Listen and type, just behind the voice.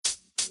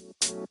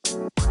How's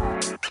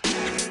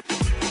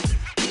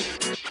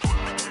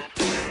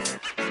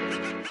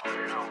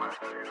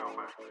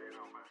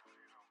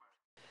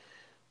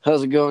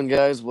it going,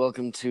 guys?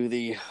 Welcome to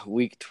the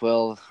Week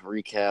 12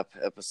 recap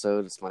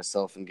episode. It's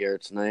myself and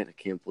Garrett tonight. I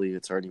can't believe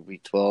it's already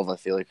Week 12. I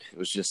feel like it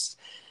was just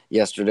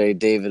yesterday.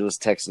 David was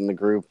texting the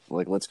group,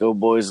 like, let's go,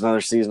 boys,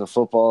 another season of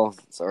football.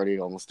 It's already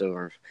almost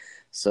over.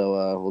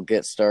 So we'll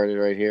get started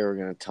right here.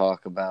 We're going to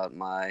talk about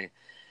my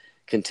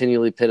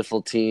continually pitiful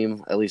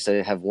team. At least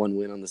I have one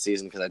win on the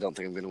season because I don't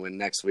think I'm going to win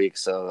next week.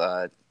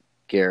 So,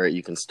 Garrett,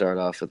 you can start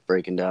off with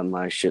breaking down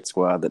my shit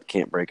squad that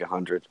can't break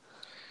 100.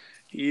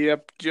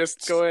 Yep,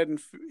 just go ahead and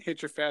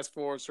hit your fast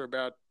forwards for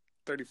about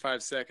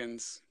 35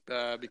 seconds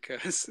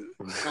because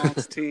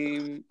Colin's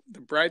team,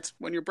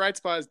 when your bright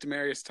spot is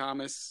Demaryius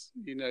Thomas,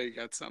 you know you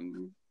got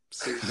something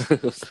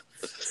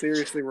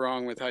seriously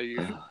wrong with how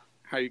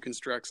you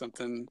construct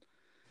something.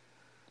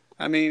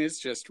 I mean, it's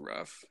just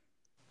rough.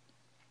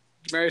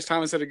 Demaryius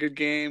Thomas had a good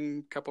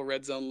game, couple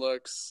red zone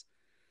looks.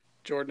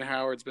 Jordan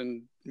Howard's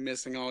been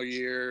missing all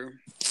year.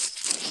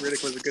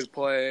 Riddick was a good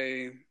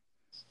play,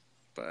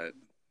 but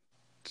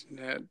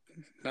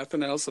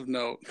nothing else of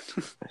note.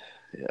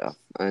 Yeah,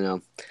 I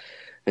know.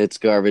 It's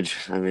garbage.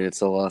 I mean,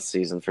 it's a lost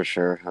season for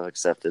sure. I've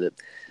accepted it.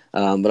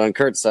 But on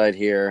Kurt's side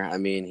here, I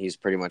mean, he's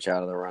pretty much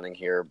out of the running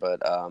here,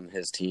 but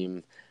his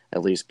team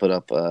at least put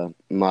up a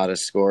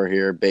modest score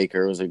here.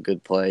 Baker was a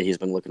good play. He's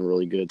been looking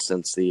really good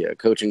since the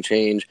coaching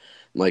change.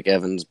 Mike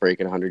Evans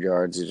breaking 100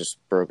 yards. He just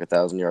broke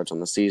 1,000 yards on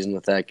the season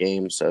with that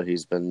game, so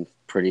he's been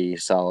pretty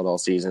solid all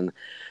season.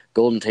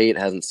 Golden Tate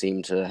hasn't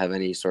seemed to have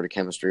any sort of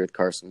chemistry with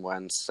Carson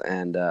Wentz,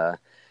 and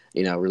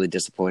really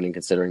disappointing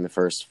considering the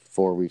first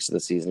 4 weeks of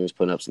the season. He was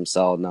putting up some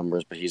solid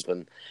numbers, but he's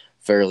been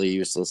fairly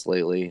useless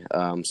lately.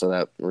 So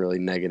that really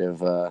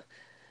negative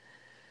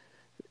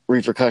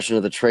repercussion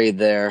of the trade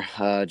there.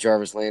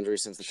 Jarvis Landry,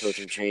 since the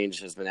coaching change,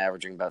 has been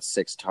averaging about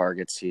 6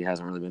 targets. He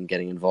hasn't really been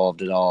getting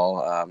involved at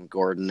all.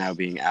 Gordon now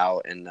being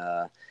out, and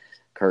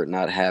Kurt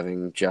not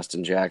having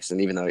Justin Jackson,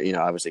 even though,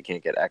 obviously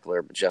can't get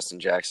Eckler, but Justin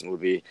Jackson would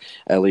be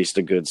at least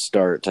a good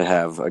start to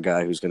have a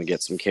guy who's going to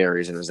get some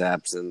carries in his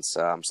absence.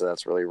 So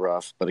that's really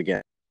rough. But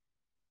again,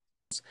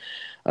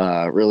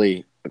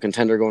 really a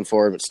contender going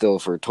forward, but still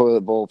for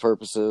toilet bowl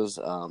purposes,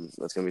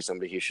 that's going to be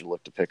somebody he should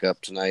look to pick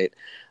up tonight.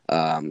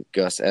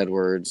 Gus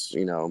Edwards,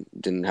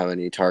 didn't have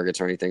any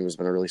targets or anything. He's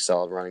been a really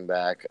solid running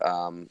back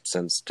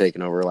since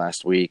taking over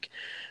last week.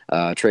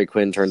 Trey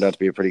Quinn turned out to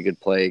be a pretty good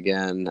play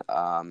again.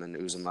 And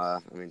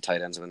Uzomah,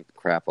 tight ends have been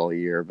crap all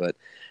year, but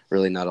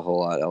really not a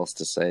whole lot else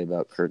to say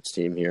about Kurt's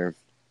team here.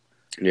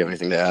 Do you have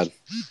anything to add?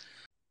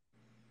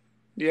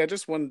 Yeah,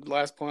 just one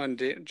last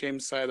point on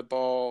James' side of the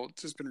ball.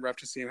 It's just been rough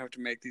to see him have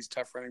to make these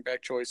tough running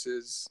back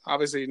choices.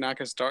 Obviously, not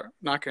going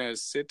to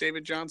sit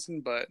David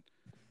Johnson, but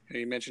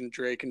you mentioned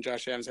Drake and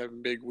Josh Adams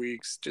having big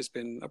weeks. Just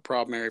been a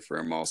problem area for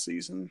him all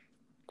season.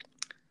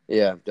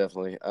 Yeah,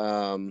 definitely.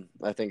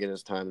 I think it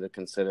is time to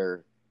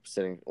consider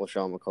sitting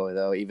LaShawn McCoy,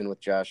 though. Even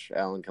with Josh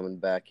Allen coming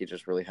back, he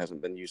just really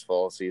hasn't been useful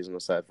all season,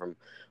 aside from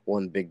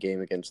one big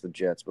game against the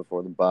Jets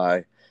before the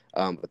bye.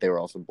 But they were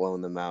also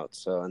blowing them out,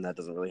 and that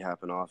doesn't really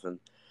happen often.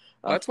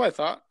 That's why I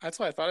thought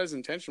his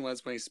intention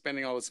was when he's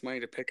spending all this money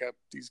to pick up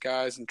these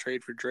guys and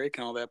trade for Drake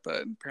and all that,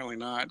 but apparently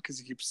not, because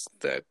he keeps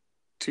that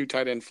 2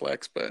 tight end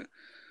flex. But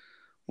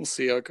we'll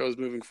see how it goes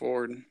moving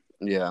forward.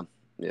 Yeah,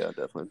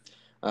 definitely.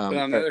 But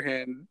on the other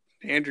hand,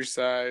 Andrew's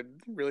side,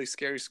 really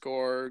scary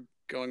score,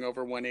 going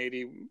over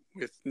 180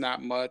 with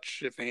not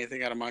much, if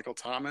anything, out of Michael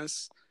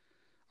Thomas.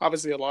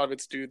 Obviously, a lot of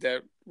it's due to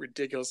that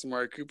ridiculous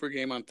Amari Cooper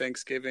game on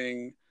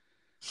Thanksgiving,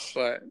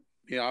 but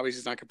obviously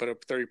he's not going to put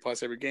up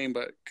 30-plus every game,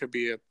 but could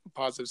be a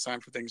positive sign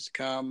for things to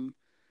come.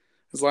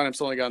 His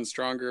lineup's only gotten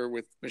stronger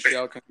with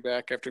Michelle coming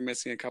back after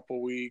missing a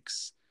couple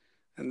weeks.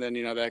 And then,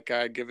 that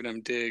guy giving him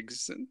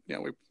Diggs. And,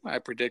 I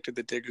predicted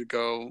that Diggs would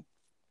go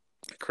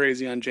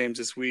crazy on James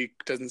this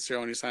week. Doesn't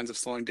show any signs of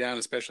slowing down,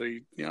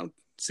 especially,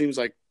 seems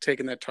like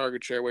taking that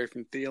target share away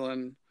from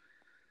Thielen.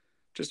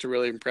 Just a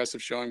really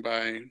impressive showing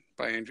by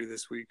Andrew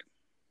this week.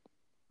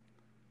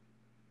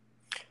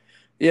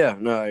 Yeah,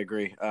 no, I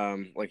agree.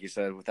 Like you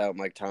said, without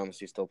Mike Thomas,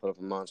 he still put up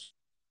a monster.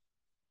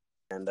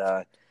 And,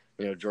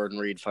 Jordan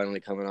Reed finally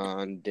coming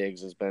on.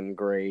 Diggs has been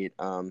great.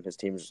 His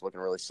team's just looking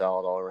really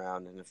solid all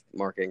around. And if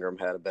Mark Ingram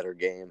had a better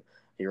game,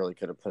 he really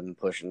could have put in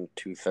pushing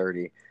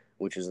 230,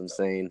 which is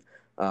insane.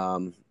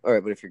 All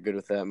right, but if you're good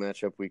with that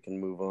matchup, we can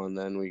move on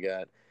then. We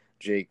got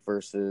Jake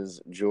versus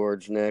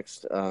George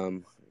next.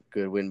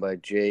 Good win by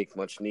Jake,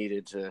 much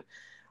needed to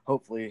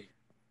hopefully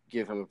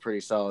give him a pretty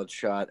solid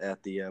shot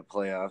at the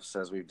playoffs,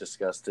 as we've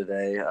discussed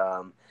today.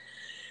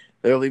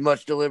 There'll be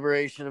much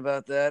deliberation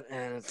about that,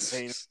 and it's a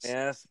pain in the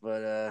ass,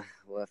 but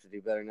we'll have to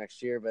do better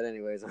next year. But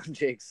anyways, on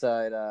Jake's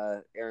side,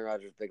 Aaron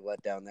Rodgers, big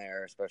letdown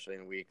there, especially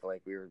in a week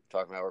like we were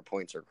talking about where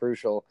points are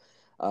crucial.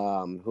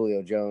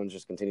 Julio Jones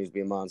just continues to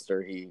be a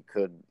monster. He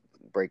could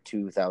break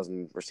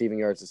 2,000 receiving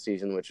yards this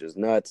season, which is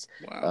nuts.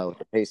 Wow. With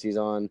the pace he's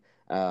on.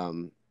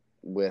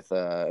 With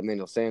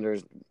Emmanuel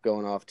Sanders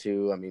going off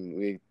too.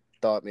 We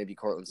thought maybe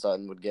Cortland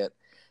Sutton would get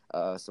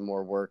some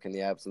more work in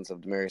the absence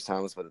of Demaryius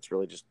Thomas, but it's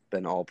really just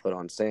been all put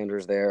on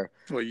Sanders there.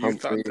 Well, you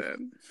Humphrey, thought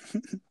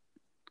that.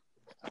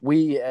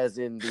 we, as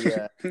in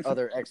the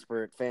other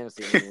expert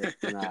fantasy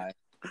linguist and I,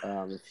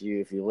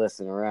 if you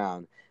listen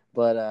around,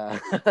 but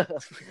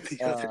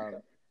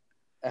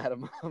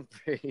Adam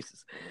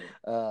Humphries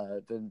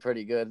been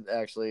pretty good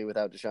actually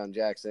without Deshaun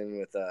Jackson.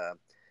 With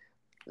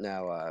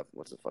now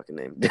what's his fucking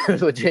name?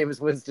 With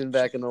Jameis Winston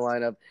back in the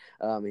lineup,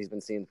 he's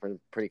been seeing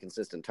pretty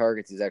consistent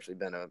targets. He's actually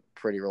been a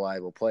pretty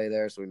reliable play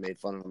there, so we made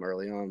fun of him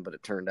early on, but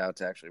it turned out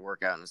to actually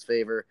work out in his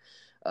favor.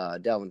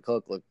 Dalvin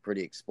Cook looked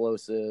pretty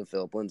explosive.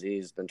 Philip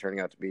Lindsay's been turning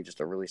out to be just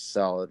a really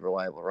solid,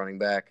 reliable running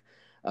back.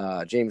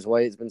 James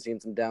White's been seeing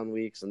some down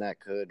weeks, and that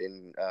could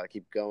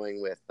keep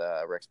going with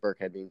Rex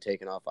Burkhead being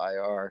taken off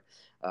IR.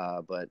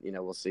 But,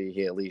 we'll see.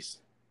 He at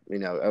least,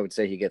 I would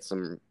say he gets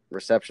some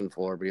reception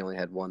floor, but he only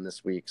had one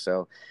this week.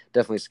 So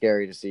definitely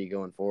scary to see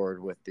going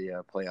forward with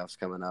the playoffs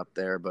coming up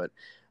there. But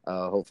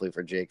hopefully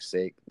for Jake's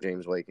sake,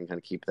 James White can kind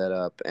of keep that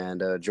up.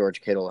 And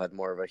George Kittle had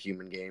more of a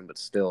human game, but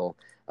still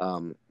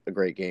a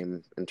great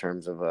game in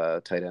terms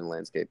of tight end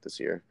landscape this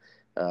year.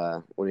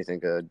 What do you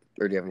think? Or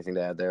do you have anything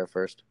to add there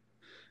first?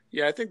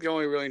 Yeah, I think the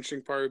only really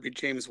interesting part would be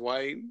James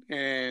White.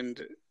 And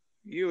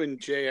you and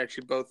Jay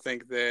actually both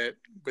think that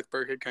with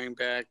Burkhead coming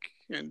back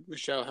and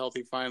Michelle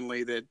healthy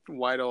finally, that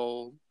White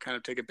will kind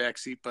of take a back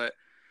seat. But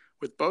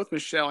with both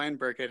Michelle and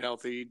Burkhead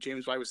healthy,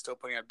 James White was still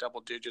putting up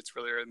double digits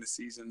earlier in the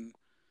season.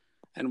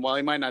 And while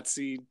he might not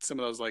see some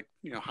of those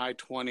high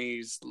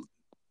 20s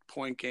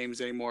point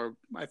games anymore,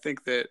 I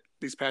think that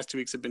these past 2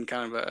 weeks have been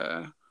kind of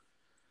a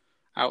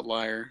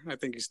outlier. I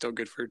think he's still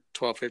good for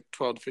 12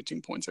 to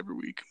 15 points every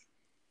week.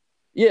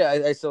 Yeah,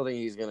 I still think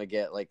he's going to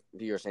get, like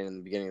you were saying in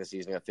the beginning of the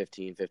season, got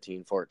 15,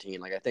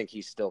 14. Like, I think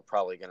he's still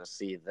probably going to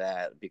see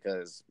that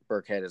because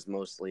Burkhead is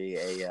mostly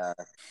a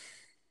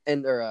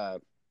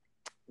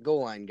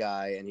goal line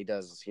guy, and he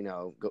does,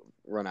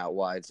 run out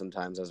wide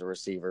sometimes as a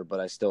receiver. But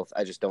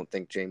I just don't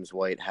think James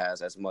White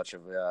has as much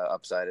of a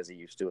upside as he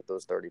used to with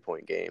those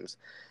 30-point games.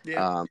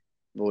 Yeah.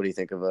 What do you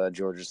think of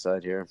George's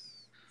side here?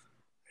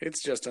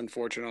 It's just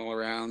unfortunate all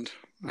around.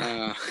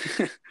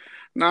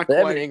 Not the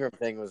quite. Evan Ingram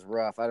thing was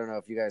rough. I don't know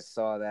if you guys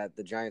saw that.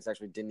 The Giants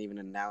actually didn't even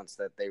announce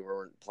that they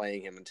weren't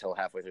playing him until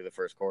halfway through the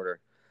first quarter.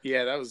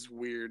 Yeah, that was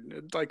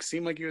weird. It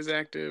seemed like he was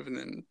active and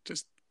then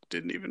just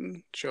didn't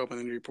even show up on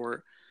the injury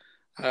report.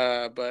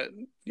 But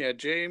yeah,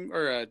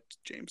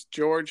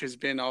 George has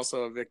been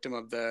also a victim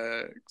of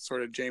the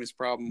sort of James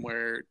problem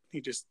where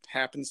he just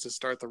happens to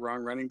start the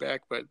wrong running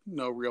back, but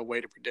no real way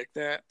to predict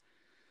that.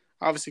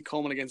 Obviously,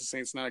 Coleman against the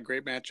Saints, not a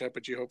great matchup,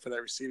 but you hope for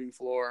that receiving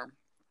floor.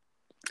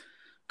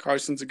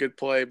 Carson's a good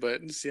play,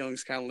 but the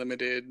ceiling's kind of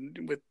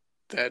limited with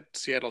that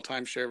Seattle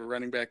timeshare of a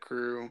running back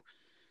crew.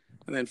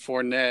 And then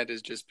Fournette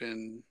has just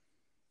been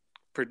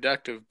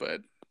productive, but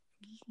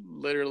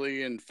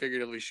literally and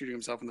figuratively shooting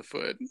himself in the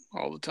foot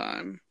all the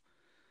time.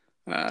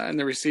 And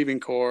the receiving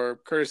core,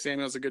 Curtis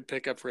Samuel's a good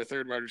pickup for a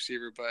third wide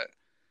receiver, but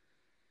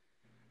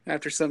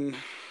after some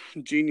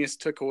genius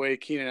took away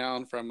Keenan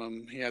Allen from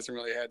him, he hasn't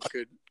really had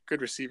good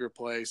receiver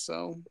play.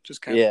 So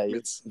just kind of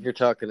you're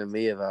talking to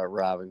me about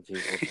robbing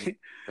people.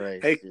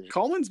 Right. Hey,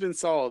 Coleman's been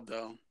solid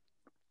though.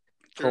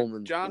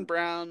 John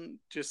Brown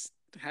just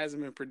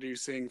hasn't been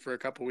producing for a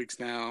couple weeks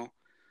now.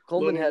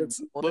 Coleman had a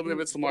little bit of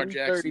it's Lamar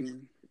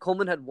Jackson.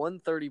 Coleman had 1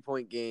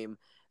 30-point game,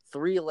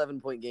 3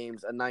 11-point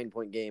games, a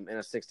 9-point game, and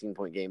a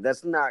 16-point game.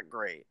 That's not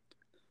great.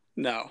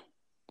 No.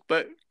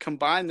 But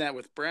combine that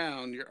with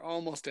Brown, you're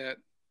almost at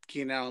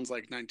Keenan Allen's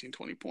 19,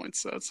 20 points.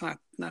 So it's not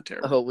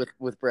terrible. Oh,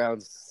 with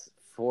Brown's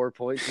 4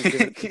 points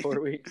in 4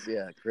 weeks?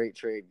 Yeah, great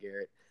trade,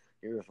 Garrett.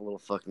 You're a little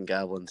fucking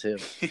goblin, too.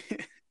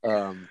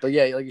 But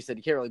yeah, like you said,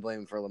 you can't really blame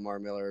him for Lamar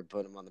Miller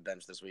putting him on the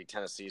bench this week.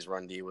 Tennessee's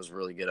run D was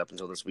really good up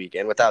until this week,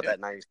 and without that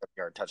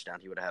 97-yard touchdown,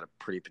 he would have had a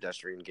pretty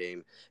pedestrian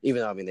game.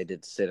 Even though they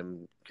did sit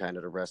him kind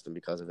of to rest him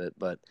because of it.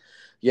 But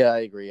yeah, I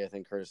agree. I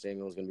think Curtis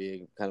Samuel is going to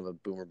be kind of a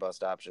boomer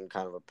bust option,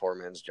 kind of a poor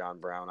man's John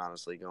Brown,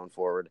 honestly, going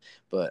forward.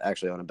 But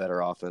actually on a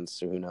better offense,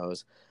 so who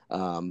knows?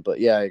 But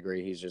yeah, I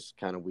agree. He's just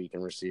kind of weak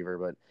in receiver,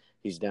 but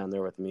he's down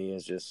there with me,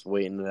 is just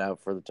waiting it out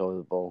for the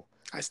toilet bowl.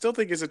 I still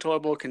think he's a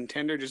toilet bowl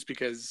contender just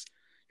because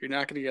you're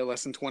not going to get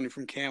less than 20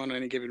 from Cam on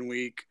any given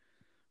week.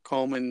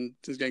 Coleman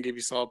is going to give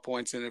you solid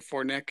points, and if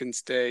Fournette can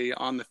stay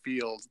on the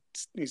field,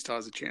 he still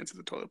has a chance at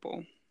the toilet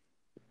bowl.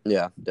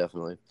 Yeah,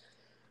 definitely.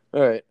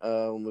 All right,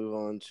 we'll move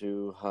on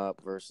to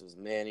Hop versus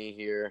Manny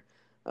here.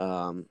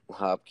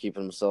 Hop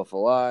keeping himself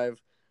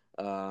alive.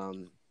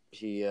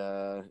 He's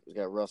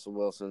got Russell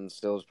Wilson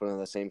still just putting on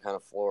the same kind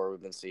of floor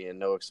we've been seeing.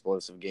 No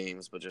explosive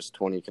games, but just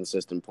 20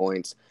 consistent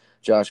points.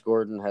 Josh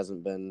Gordon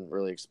hasn't been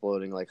really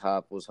exploding like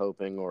Hop was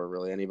hoping, or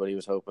really anybody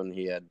was hoping.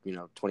 He had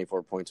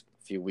 24 points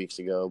a few weeks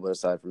ago, but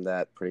aside from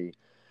that, pretty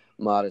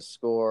modest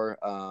score.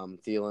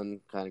 Thielen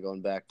kind of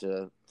going back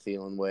to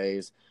Thielen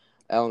ways.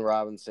 Allen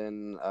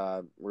Robinson,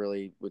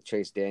 really with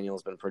Chase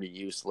Daniels, been pretty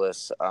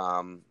useless.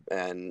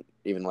 And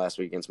even last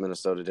week against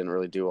Minnesota didn't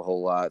really do a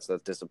whole lot. So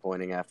that's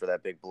disappointing after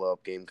that big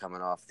blow-up game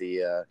coming off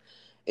the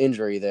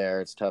injury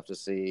there, it's tough to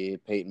see.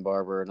 Peyton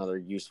Barber, another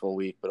useful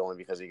week, but only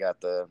because he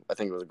got I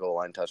think it was a goal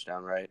line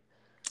touchdown, right?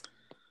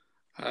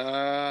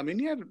 I mean,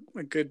 he had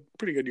a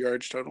pretty good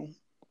yardage total.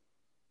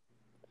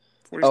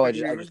 Oh,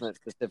 47 I yards. just meant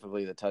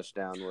specifically the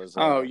touchdown was.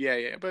 Oh,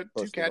 yeah. But 2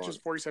 close to catches,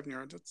 going. 47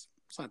 yards. It's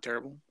not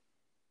terrible.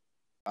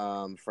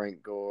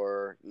 Frank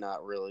Gore,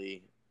 not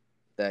really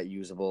that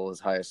usable. His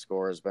highest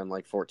score has been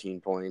like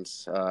 14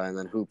 points. And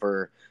then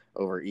Hooper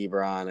over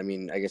Ebron. I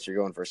mean, I guess you're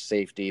going for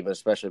safety, but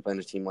especially playing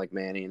a team like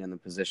Manning and the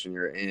position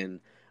you're in,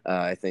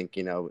 I think,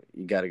 you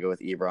got to go with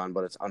Ebron,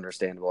 but it's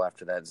understandable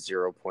after that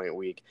 0-point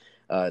week.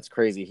 It's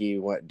crazy.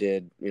 He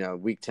did,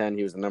 week 10,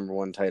 he was the number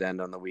one tight end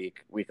on the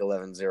week. Week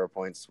 11, 0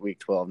 points. Week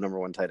 12, number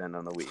one tight end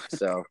on the week.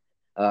 So,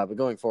 but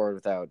going forward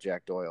without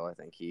Jack Doyle, I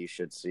think he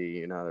should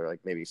see, they're like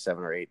maybe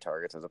 7 or 8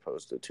 targets as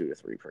opposed to 2 to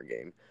 3 per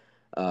game.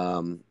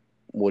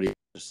 What do you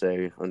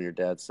say on your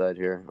dad's side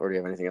here, or do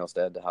you have anything else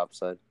to add to Hop's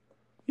side?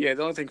 Yeah,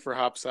 the only thing for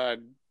Hop's side,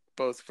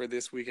 both for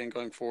this weekend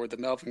going forward, the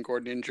Melvin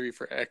Gordon injury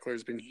for Eckler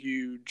has been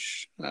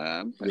huge.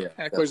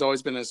 Eckler's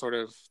always been a sort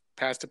of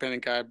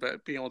pass-dependent guy,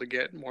 but being able to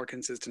get more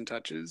consistent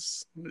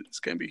touches is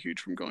going to be huge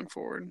from going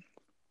forward.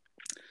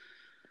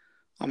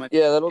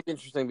 Yeah, that'll be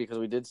interesting because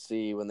we did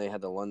see when they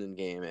had the London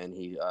game and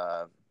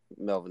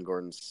Melvin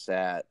Gordon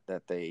sat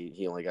that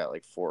he only got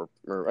like 4,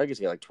 or I guess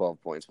he got like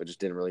 12 points, but just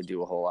didn't really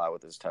do a whole lot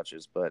with his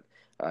touches. But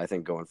I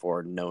think going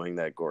forward, knowing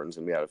that Gordon's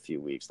going to be out a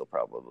few weeks, they'll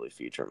probably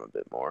feature him a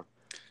bit more.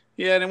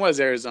 Yeah, and it was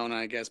Arizona,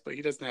 I guess, but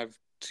he doesn't have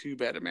too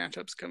bad of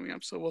matchups coming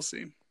up, so we'll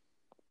see.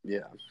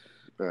 Yeah,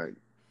 all right.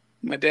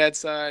 My dad's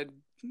side,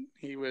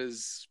 he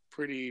was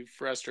pretty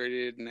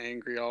frustrated and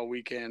angry all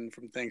weekend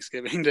from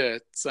Thanksgiving to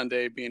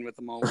Sunday, being with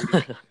them all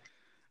week.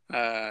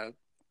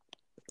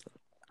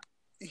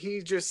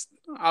 He just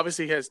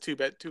obviously has two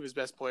of his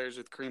best players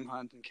with Kareem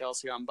Hunt and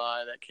Kelsey on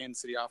bye. That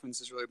Kansas City offense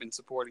has really been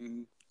supporting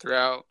him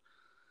throughout,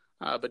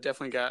 but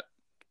definitely got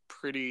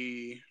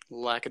pretty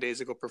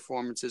lackadaisical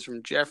performances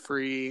from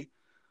Jeffrey,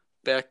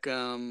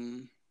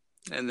 Beckham,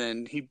 and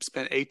then he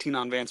spent 18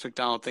 on Vance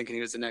McDonald thinking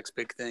he was the next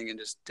big thing and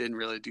just didn't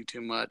really do too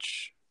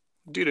much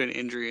due to an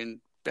injury and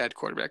bad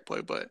quarterback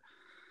play, but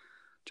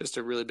just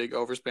a really big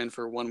overspend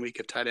for 1 week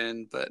of tight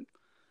end, but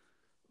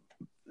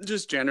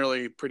just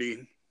generally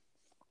pretty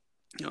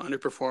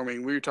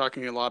underperforming. We were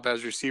talking a lot about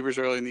his receivers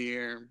early in the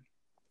year,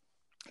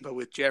 but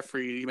with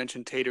Jeffrey, you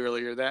mentioned Tate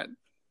earlier, that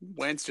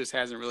Wentz just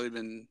hasn't really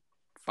been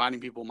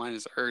finding people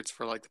minus Ertz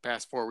for like the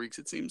past 4 weeks,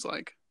 it seems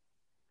like.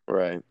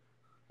 Right.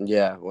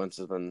 Yeah, Wentz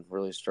has been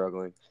really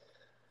struggling.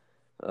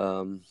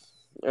 All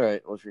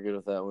right, well, if you're good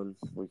with that one,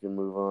 we can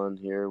move on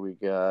here. We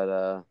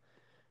got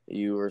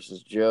you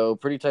versus Joe.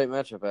 Pretty tight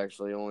matchup,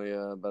 actually. Only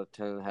about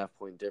a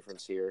 10.5-point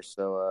difference here.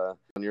 So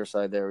on your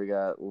side there, we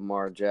got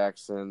Lamar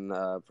Jackson.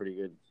 Pretty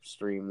good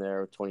stream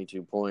there with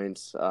 22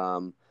 points.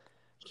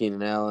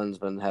 Keenan Allen's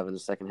been having the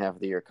second half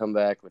of the year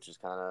comeback, which is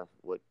kind of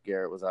what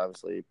Garrett was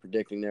obviously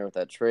predicting there with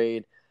that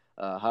trade.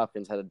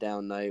 Hopkins had a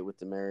down night with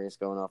Demaryius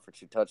going off for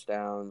 2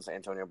 touchdowns.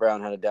 Antonio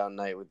Brown had a down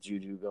night with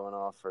Juju going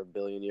off for 1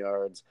 billion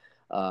yards.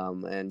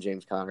 And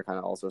James Conner kind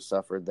of also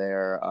suffered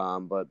there.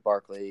 But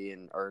Barkley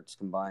and Ertz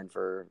combined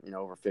for,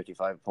 over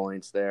 55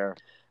 points there.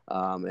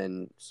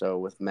 And so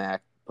with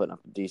Mac putting up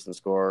a decent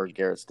score,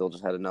 Garrett still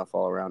just had enough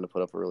all around to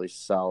put up a really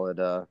solid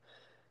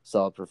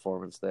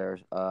performance there.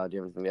 Do you have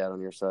anything to add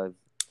on your side?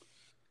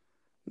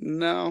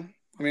 No.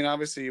 I mean,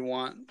 obviously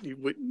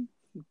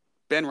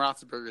Ben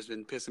Roethlisberger's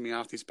been pissing me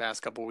off these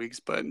past couple weeks,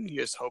 but you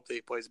just hope that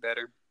he plays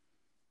better.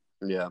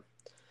 Yeah.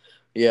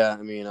 Yeah,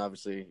 I mean,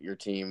 obviously your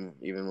team,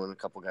 even when a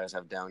couple guys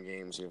have down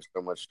games, you have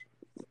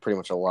pretty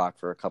much a lock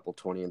for a couple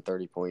 20 and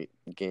 30-point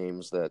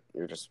games that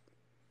you're just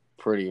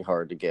pretty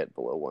hard to get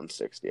below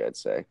 160, I'd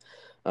say.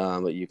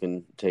 But you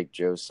can take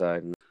Joe's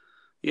side.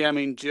 Yeah, I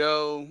mean,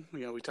 Joe,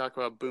 we talk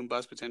about boom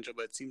bust potential,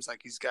 but it seems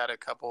like he's got a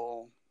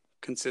couple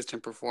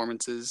consistent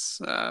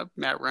performances.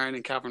 Matt Ryan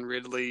and Calvin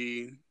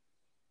Ridley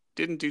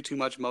didn't do too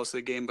much most of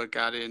the game, but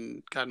got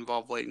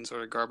involved late in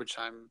sort of garbage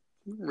time.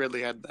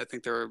 Ridley had, I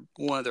think,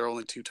 one of their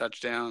only 2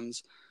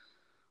 touchdowns.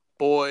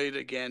 Boyd,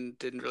 again,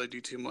 didn't really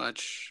do too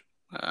much.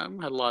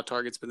 Had a lot of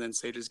targets, but then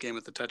saved his game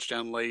with the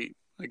touchdown late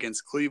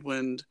against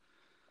Cleveland.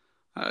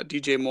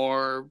 DJ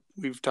Moore,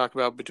 we've talked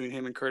about between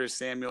him and Curtis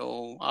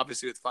Samuel.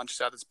 Obviously, with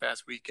Funchess out this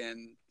past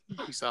weekend,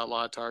 we saw a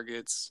lot of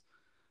targets.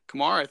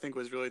 Kamara, I think,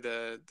 was really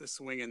the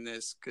swing in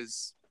this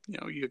because,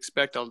 you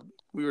expect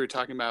we were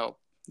talking about,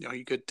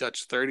 he could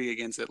touch 30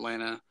 against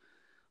Atlanta,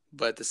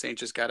 but the Saints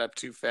just got up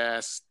too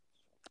fast.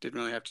 Didn't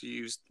really have to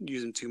use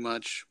him too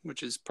much,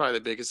 which is probably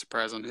the biggest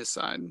surprise on his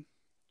side.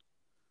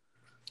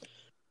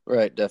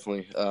 Right,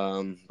 definitely.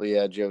 But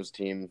yeah, Joe's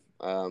team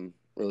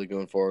really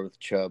going forward with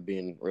Chubb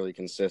being really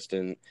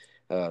consistent.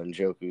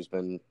 Njoku's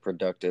been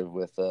productive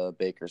with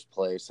Baker's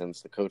play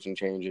since the coaching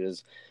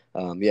changes.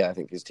 I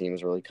think his team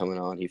is really coming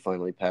on. He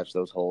finally patched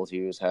those holes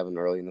he was having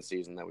early in the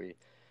season that we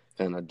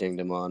kind of dinged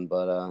him on.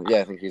 But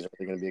I think he's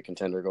really going to be a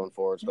contender going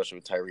forward, especially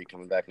with Tyreek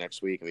coming back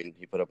next week. I mean,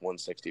 he put up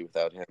 160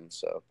 without him.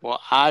 So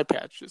I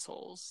patched his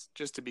holes.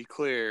 Just to be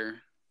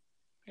clear,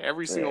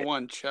 Every single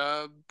one.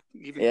 Chubb,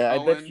 even Yeah, I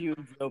bet Cohen. you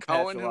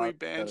Cohen, who we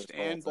benched,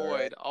 and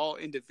Boyd, all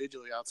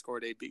individually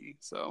outscored AB.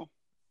 So.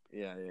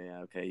 Yeah.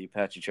 Okay, you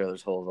patch each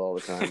other's holes all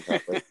the time,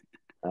 probably.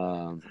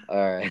 All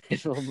right,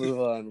 we'll move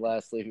on.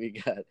 Lastly, we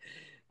got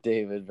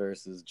David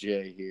versus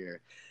Jay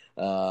here.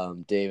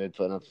 David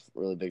putting up a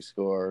really big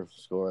score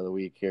of the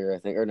week here, I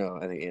think. Or no,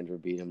 I think Andrew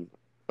beat him.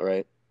 All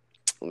right,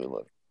 let me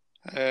look.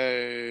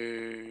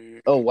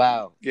 Oh,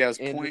 wow. Yeah, it was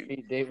Andrew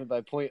beat David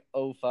by .05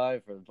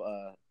 for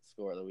the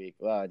score of the week.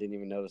 Wow, I didn't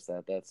even notice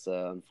that. That's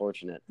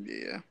unfortunate.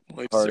 Yeah,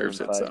 well, he Harder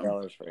deserves than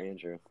 $5 for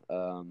Andrew.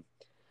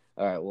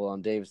 All right, well,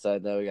 on Dave's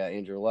side, though, we got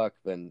Andrew Luck,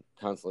 been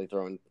constantly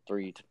throwing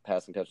 3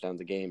 passing touchdowns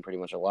a game, pretty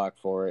much a lock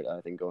for it. I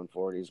think going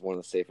forward, he's one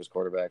of the safest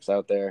quarterbacks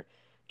out there.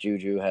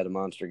 Juju had a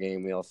monster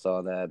game. We all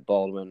saw that.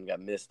 Baldwin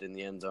got missed in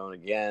the end zone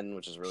again,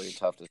 which is really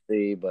tough to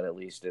see, but at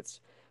least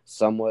it's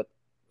somewhat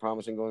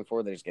promising going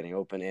forward that he's getting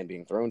open and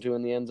being thrown to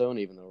in the end zone,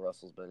 even though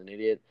Russell's been an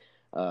idiot.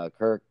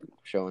 Kirk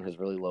showing his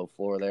really low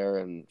floor there,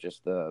 and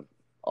just the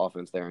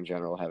offense there in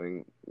general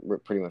having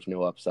pretty much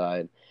no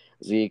upside.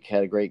 Zeke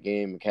had a great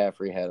game.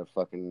 McCaffrey had a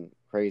fucking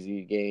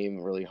crazy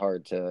game. Really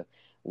hard to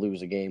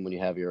lose a game when you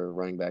have your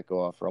running back go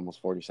off for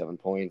almost 47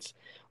 points.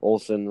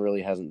 Olsen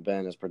really hasn't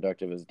been as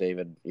productive as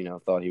David,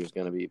 thought he was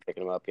going to be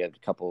picking him up. He had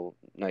a couple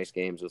nice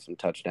games with some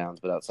touchdowns,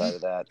 but outside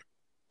of that,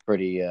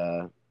 pretty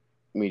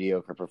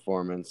mediocre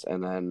performance.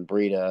 And then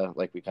Breida,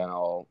 like we kind of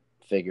all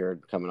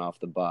figured, coming off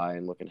the bye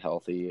and looking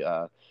healthy,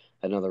 had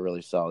another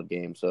really solid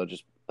game. So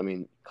just,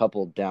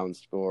 couple down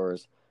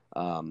scores.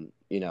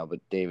 But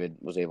David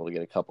was able to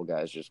get a couple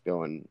guys just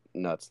going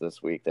nuts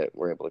this week that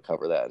were able to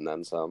cover that and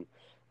then some.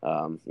 You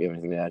have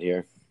anything to add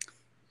here?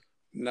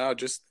 No,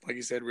 just like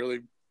you said, really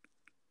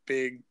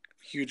big,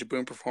 huge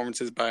boom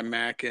performances by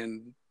Mac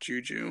and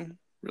Juju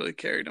really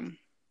carried them.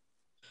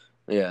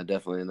 Yeah,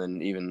 definitely. And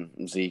then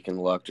even Zeke and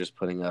Luck just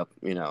putting up,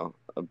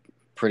 a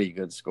pretty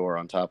good score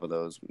on top of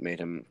those made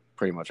him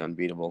pretty much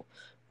unbeatable.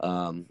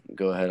 Go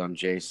ahead on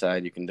Jay's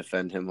side. You can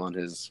defend him on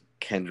his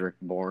Kendrick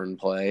Bourne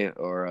play,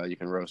 or you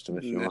can roast him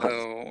if you want.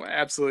 No,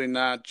 absolutely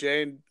not.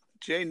 Jay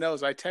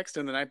knows. I texted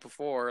him the night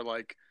before,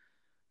 like,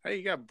 hey,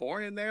 you got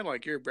Bourne in there?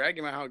 Like, you're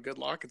bragging about how good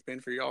Lockett's been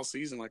for you all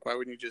season. Like, why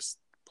wouldn't you just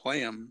play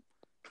him?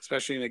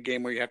 Especially in a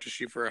game where you have to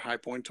shoot for a high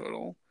point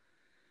total.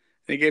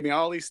 And he gave me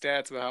all these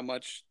stats about how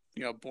much,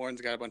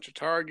 Bourne's got a bunch of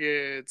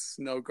targets,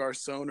 no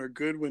Garcon or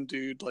Goodwin,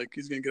 dude. Like,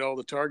 he's going to get all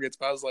the targets.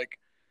 But I was like,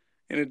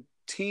 in a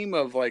team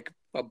of, like,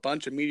 a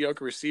bunch of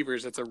mediocre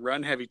receivers, that's a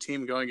run-heavy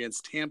team going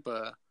against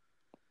Tampa,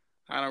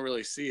 I don't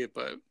really see it,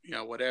 but,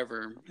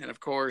 whatever. And, of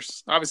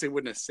course, obviously it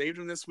wouldn't have saved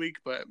him this week,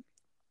 but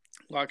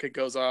Lockett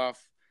goes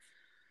off.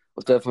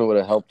 Well, definitely would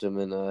have helped him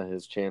in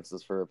his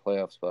chances for a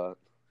playoff spot.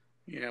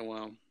 Yeah,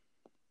 well,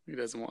 he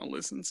doesn't want to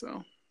listen,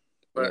 so.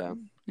 But,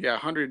 yeah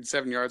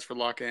 107 yards for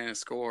Lockett and a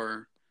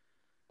score.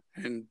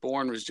 And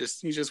Bourne was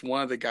he's just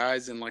one of the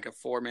guys in like a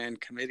 4-man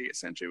committee,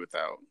 essentially,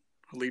 without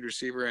a lead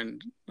receiver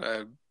and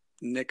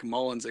Nick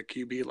Mullins at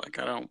QB. Like,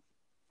 I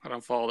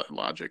don't follow that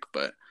logic,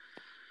 but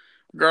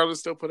regardless,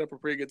 still put up a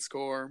pretty good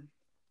score.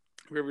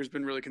 Rivers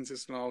been really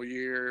consistent all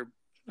year.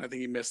 I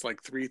think he missed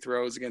like 3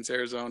 throws against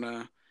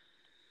Arizona.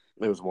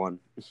 It was 1.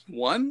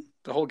 1?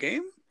 The whole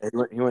game?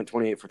 He went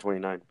 28 for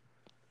 29.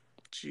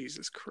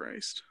 Jesus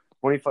Christ.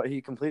 25.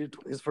 He completed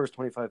his first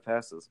 25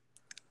 passes.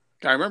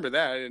 I remember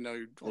that. I didn't know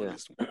he only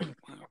missed 1.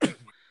 Wow.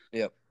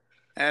 Yep.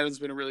 Adams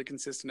been a really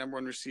consistent number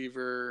 1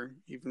 receiver,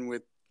 even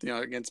with,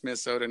 against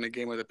Minnesota in a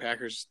game where the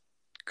Packers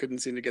couldn't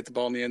seem to get the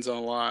ball in the end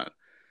zone a lot.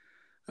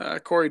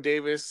 Corey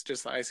Davis,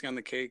 just the icing on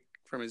the cake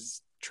from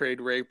his trade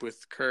rape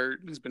with Kurt,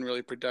 has been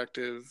really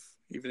productive,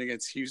 even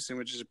against Houston,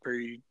 which is a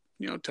pretty,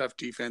 tough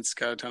defense,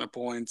 got a ton of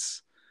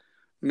points.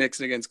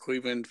 Mixon against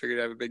Cleveland, figured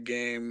to have a big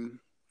game.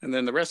 And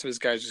then the rest of his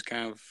guys just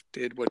kind of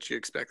did what you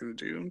expect them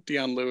to do.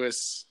 Dion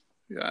Lewis,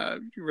 you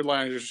rely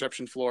on his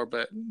reception floor,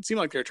 but it seemed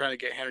like they were trying to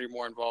get Henry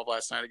more involved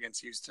last night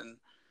against Houston.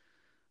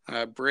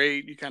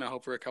 Braid, you kind of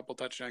hope for a couple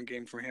touchdown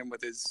game from him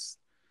with his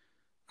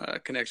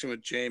connection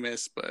with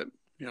Jameis, but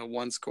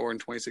 1 score and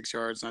 26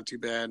 yards, not too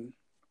bad.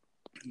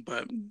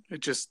 But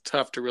it's just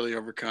tough to really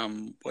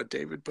overcome what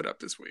David put up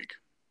this week.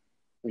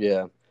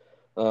 Yeah.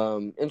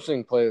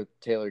 Interesting play with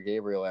Taylor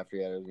Gabriel after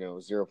he had a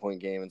 0-point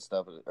game and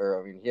stuff.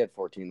 He had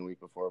 14 the week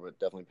before, but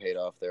definitely paid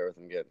off there with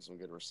him getting some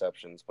good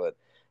receptions. But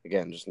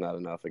again, just not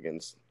enough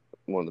against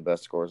one of the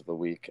best scores of the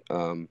week.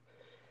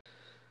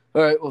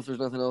 All right, well, if there's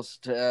nothing else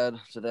to add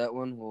to that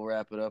one, we'll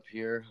wrap it up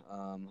here.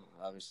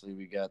 Obviously,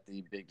 we got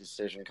the big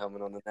decision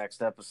coming on the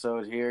next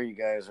episode here. You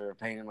guys are a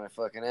pain in my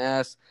fucking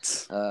ass.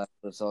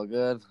 It's all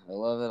good. I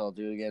love it. I'll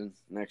do it again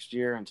next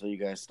year until you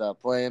guys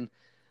stop playing.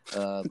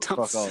 Don't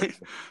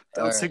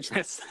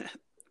suggest that.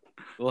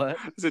 What?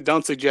 I said,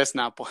 don't suggest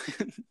not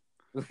playing.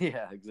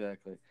 Yeah,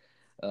 exactly.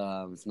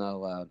 It's not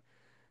allowed.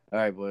 All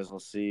right, boys. We'll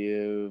see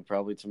you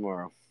probably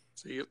tomorrow.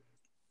 See you.